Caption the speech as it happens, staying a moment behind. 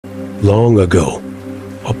Long ago,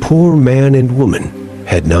 a poor man and woman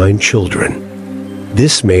had 9 children.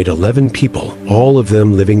 This made 11 people, all of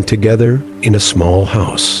them living together in a small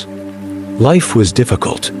house. Life was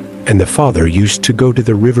difficult, and the father used to go to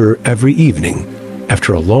the river every evening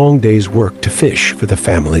after a long day's work to fish for the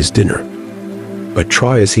family's dinner. But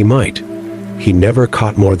try as he might, he never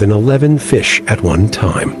caught more than 11 fish at one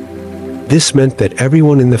time. This meant that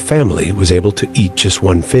everyone in the family was able to eat just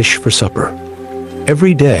 1 fish for supper.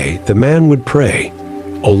 Every day, the man would pray,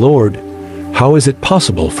 "O Lord, how is it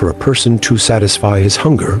possible for a person to satisfy his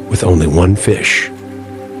hunger with only 1 fish?"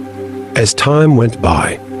 As time went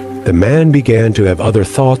by, the man began to have other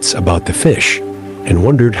thoughts about the fish and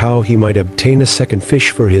wondered how he might obtain a second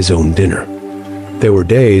fish for his own dinner. There were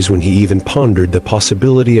days when he even pondered the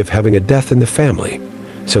possibility of having a death in the family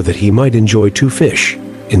so that he might enjoy 2 fish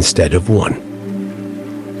instead of 1.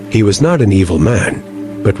 He was not an evil man,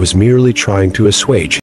 but was merely trying to assuage